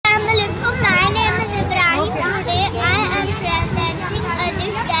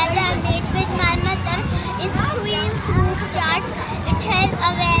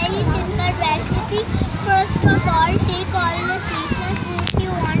First of all, take all the seasonal fruits you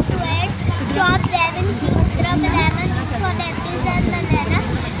want to add. Chop them in cubes, rub lemon juice on apples and bananas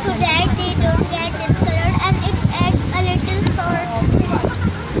so that they don't get discolored, and it adds a little salt.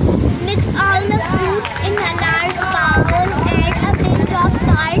 Mix all the fruits in a large bowl. Add a pinch of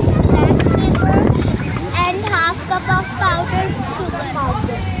salt, black pepper, and half cup of powdered sugar.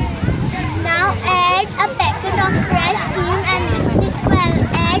 Now add a packet of fresh cream and mix it well.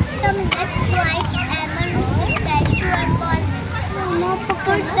 Add some nuts, white almond, pistachio and walnuts.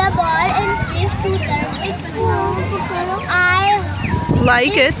 Put the ball in fridge to serve it cool. I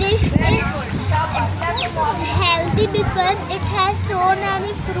like it. This dish is healthy because it has so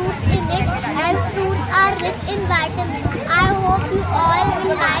many fruits in it, and fruits are rich in vitamins. I hope you all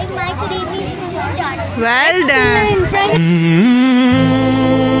will like my creamy fruit chaat. Well done. Mm-hmm.